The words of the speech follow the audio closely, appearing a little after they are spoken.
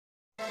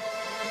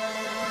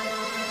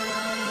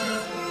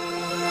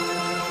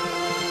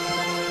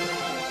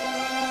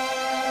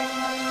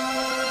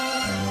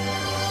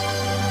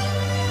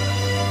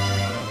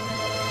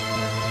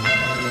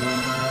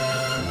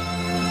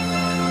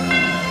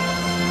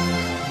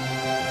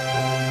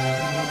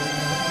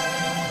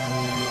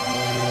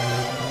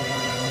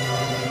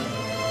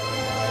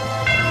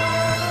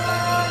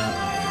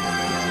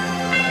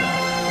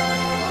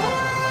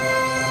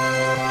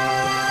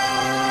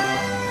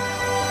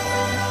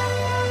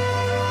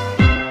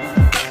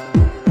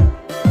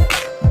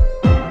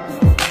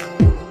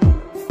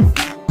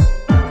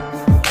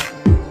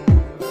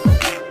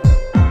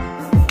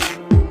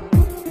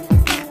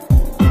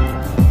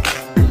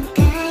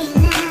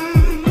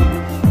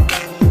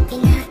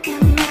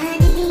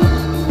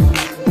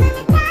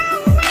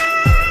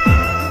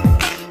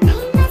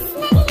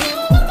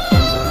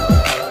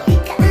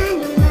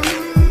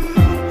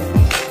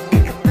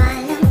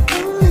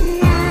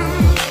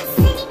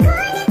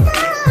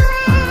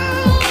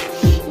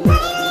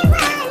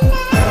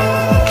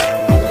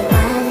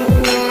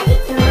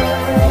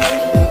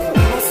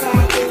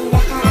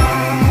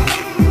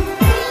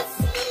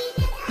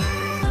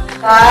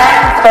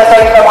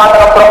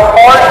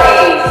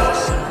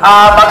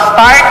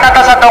Mag-start na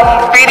ta sa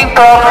itong feeding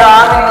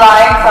program in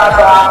line sa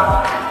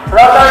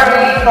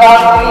Rotary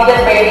from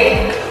Iligan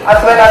Bay as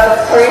well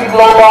as STRYM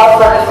Global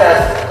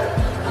Services.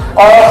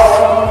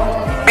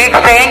 Big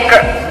thank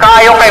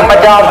kayo kay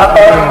Madam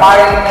Atty.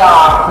 Maring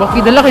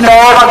So,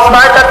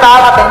 mag-start na ta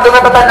at ito na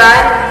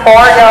tatanan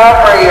for the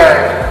prayer.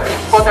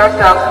 Put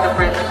ourselves in the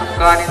presence of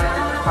God in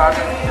the Father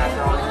and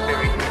the Holy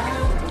Spirit.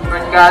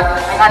 Lord God,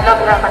 ang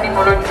adlaw na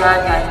kanimo Lord God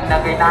nga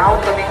nagaynahaw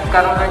kami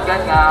karon Lord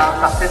God nga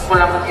successful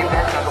ang mga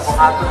event nga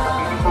kabuhaton sa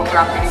feeding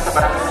program dili sa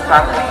barangay sa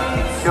ating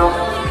institusyon.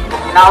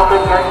 Kung ginahaw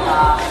Lord God nga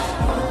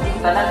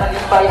tanan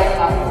malipay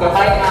ang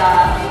gamay na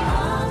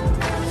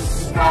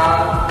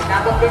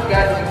nakot Lord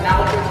God,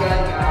 nakot Lord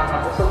God nga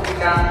mabusog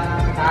bilang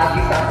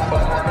naagi sa ang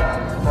paghatag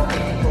sa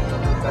feeding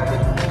program Lord God.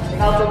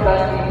 Ginahaw Lord God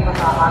nga hindi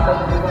makahatag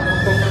sa mga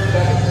busog Lord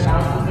God,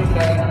 ginahaw Lord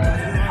God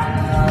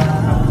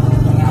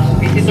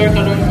visitor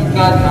to Lord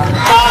God na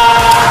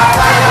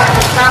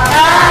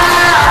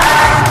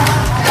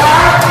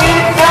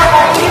kapit sa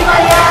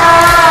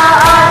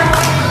kahimayaan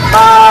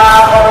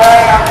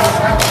makuray ang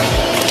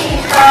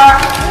isa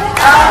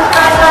ang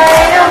katay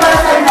na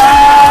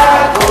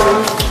masanagon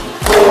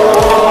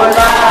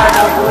wala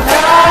na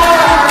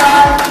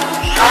bulan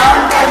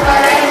ang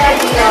katay na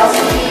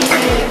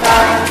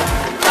iyawitan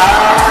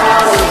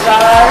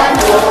kausahan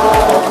mo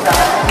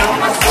tanong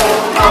masok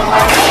ang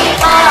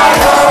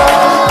manipayo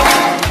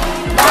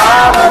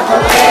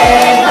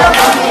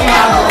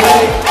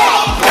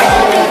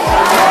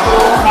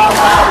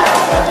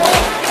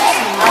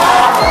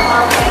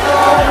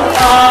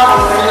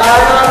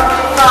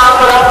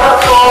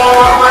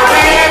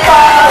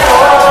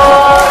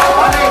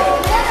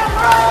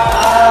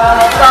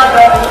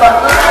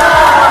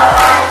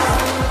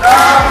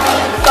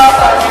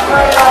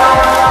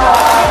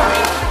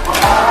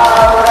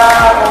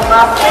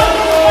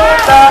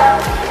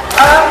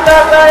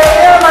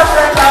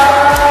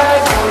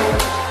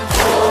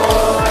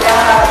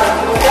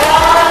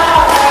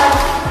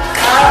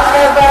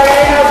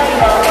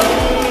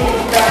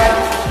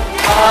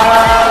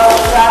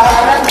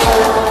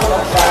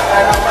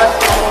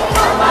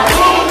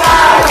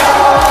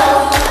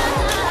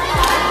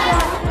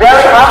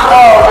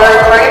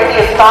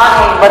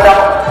Madam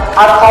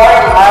Atty.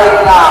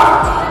 Maring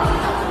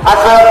as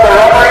well as the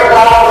Rotary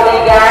Club of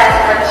Iligan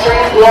and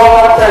STRYM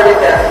Global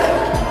Services.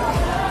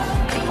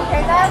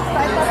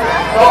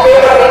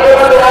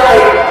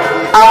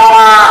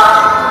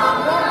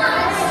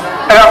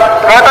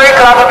 Rotary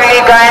Club of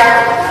Iligan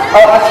o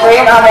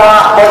STRYM ang mga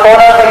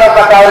botonan sa iyong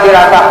pagkawal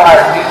nila sa mga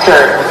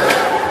teacher.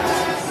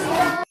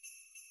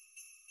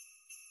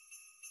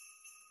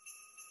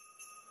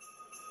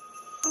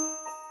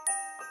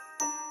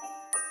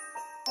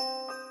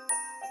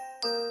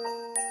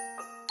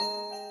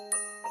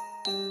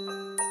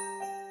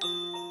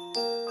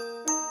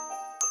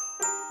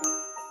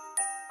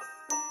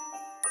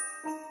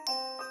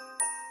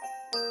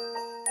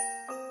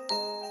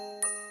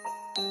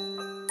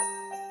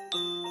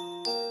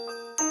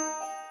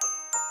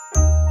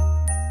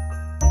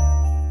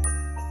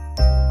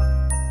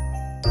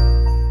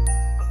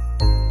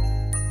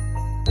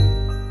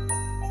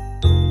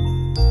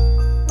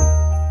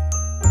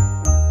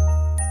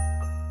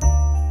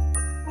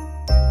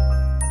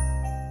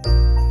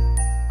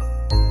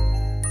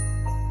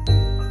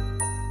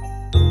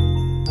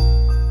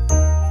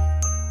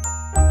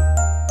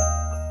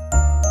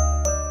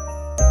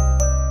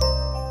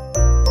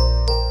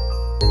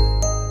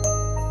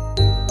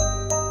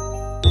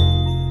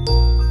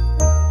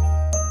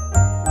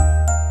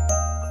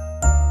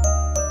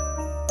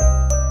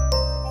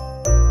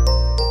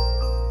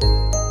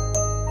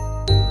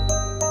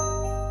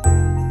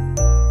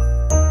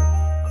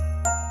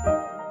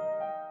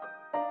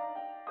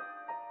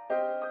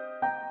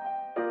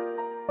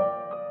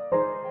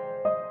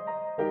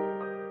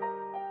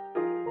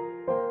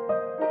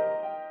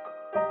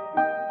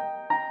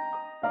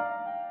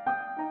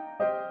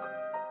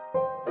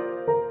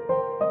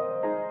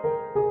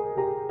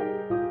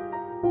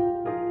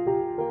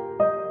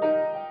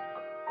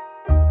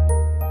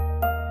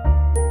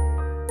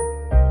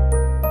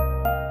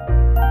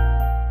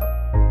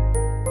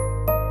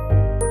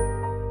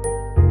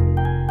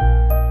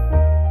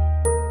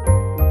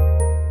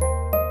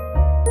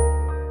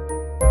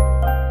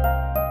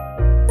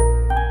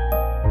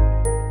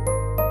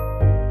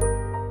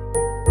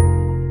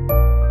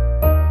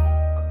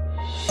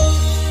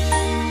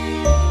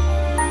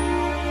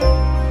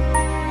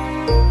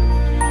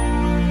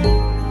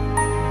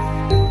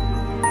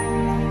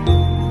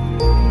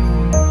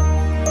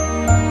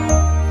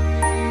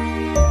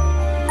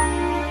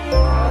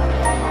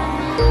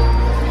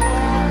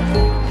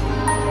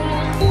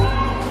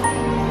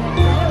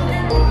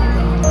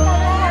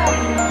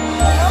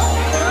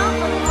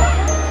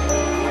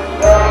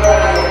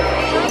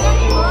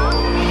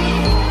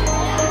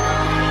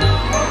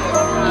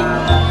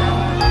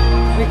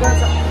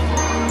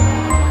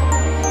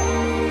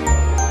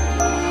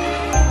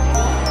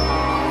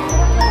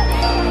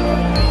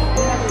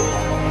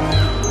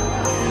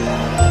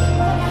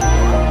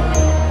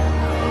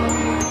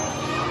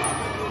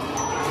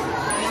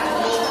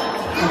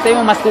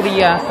 yung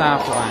masturya sa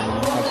kuan,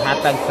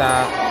 paghatag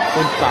sa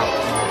food pack.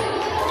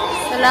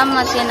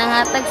 Salamat kay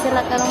nanghatag sila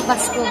karong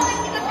Pasko.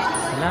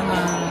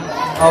 Salamat.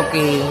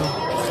 Okay.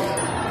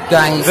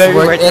 Guys, Very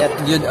worth worth it.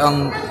 Yun ang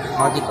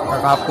market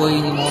kakapoy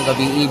ni mo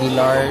gabi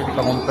dilar,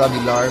 pangumpra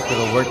dilar,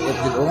 pero worth it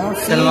yun. Oh,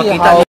 see Sana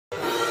makita how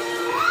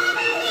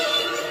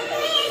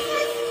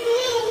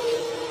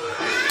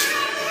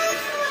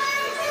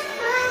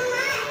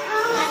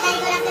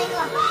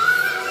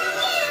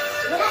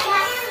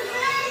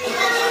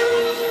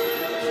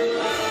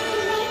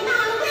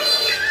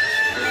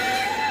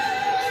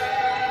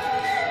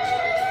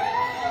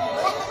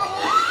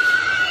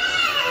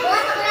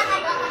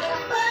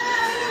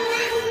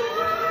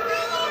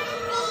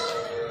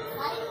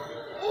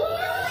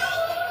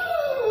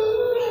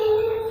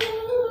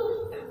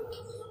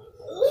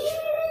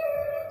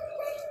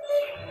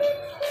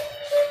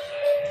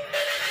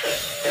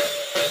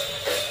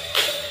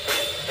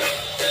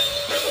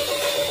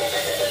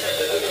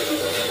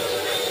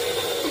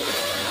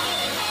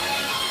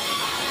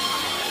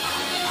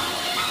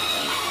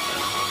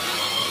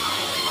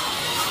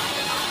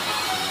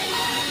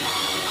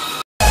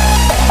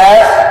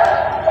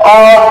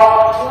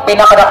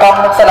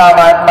pinakadakang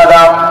salamat,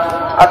 Madam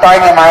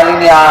Attorney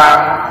Marlene Yang.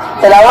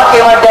 Salamat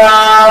kay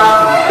Madam.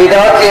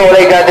 Without you,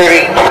 wala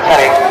gathering.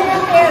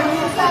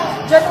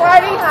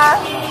 January ha,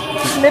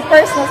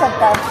 slippers na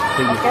sabta.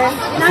 Okay?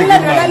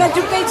 Nalan, wala na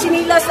dyan kayo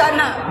chinila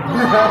sana.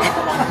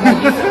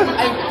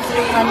 Ay,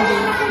 Andy.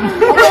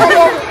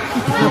 Okay,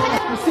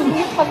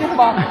 singit pa din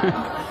ba?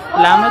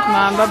 Salamat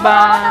ma'am,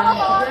 bye-bye.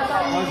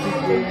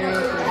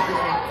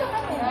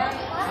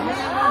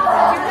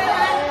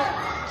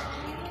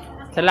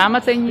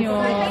 Salamat sa inyo.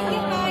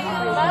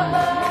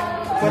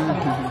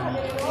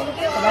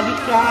 Balik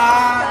ka!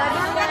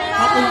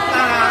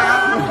 Papunta!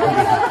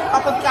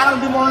 Papunta ng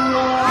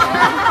demonyo!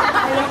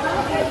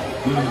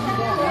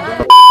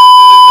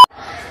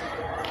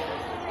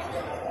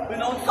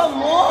 Pinaunta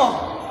mo!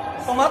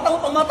 Pumataw!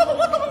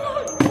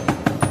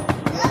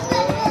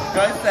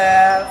 Girls,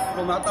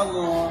 pumataw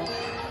mo!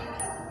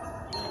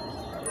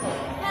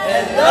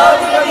 Hello,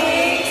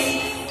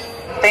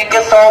 Thank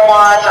you so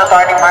much,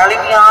 Attorney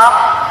Marlene Yang,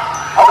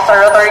 of the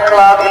Rotary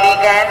Club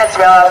Iligan, as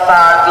well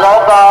as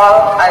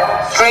Global and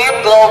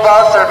STRYM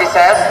Global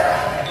Services.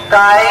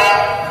 Kay,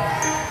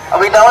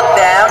 without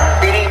them,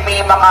 dili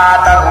may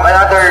makatag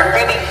another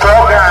feeding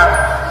program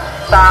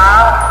sa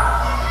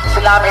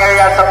slum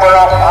areas sa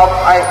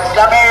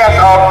slum areas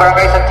of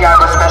Barangay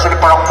Santiago, especially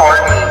Purok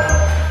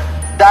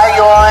 40.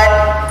 Dayon,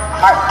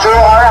 through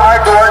our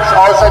hard works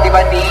also, di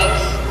ba,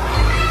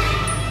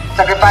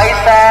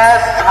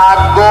 sacrifices,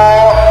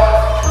 hago,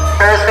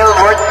 pero still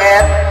worth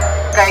it.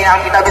 Kaya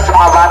nakikita din sa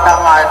mga bata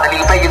nga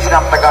nalipay yun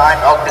silang tagaan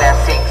o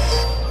blessings.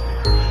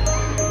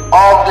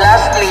 O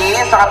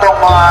lastly, sa katong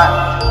mga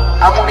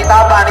among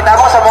nitabang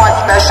sa mga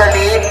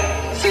especially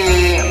si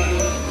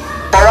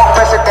Porok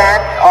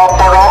President o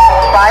Porok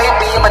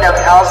 5B, Madam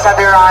Elsa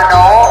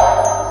Verano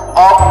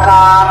o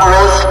Kang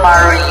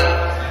Rosemary.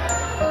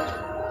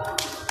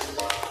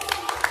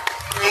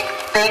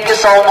 Thank you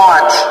so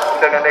much.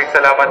 Daghang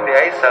salamat di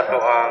ay sa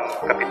tuang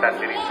kapitan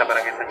diri sa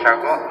Barangay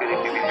Santiago,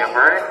 Philip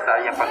Villaver, sa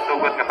iyang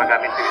pagtugot nga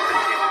paggamit diri sa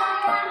gym.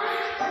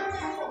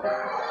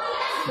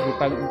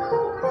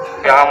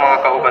 Kaya ang mga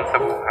kauban sa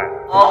buhay.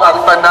 Ang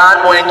tanan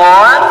mo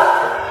ingon,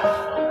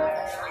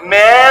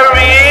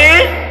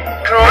 Merry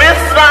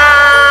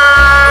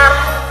Christmas!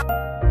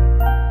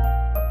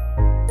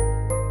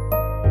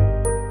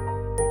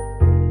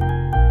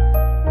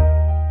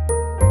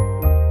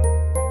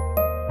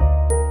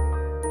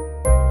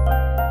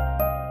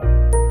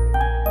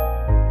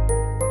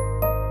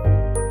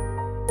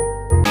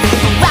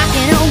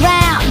 Rocking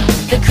around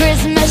the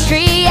Christmas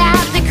tree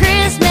at the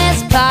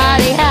Christmas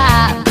party.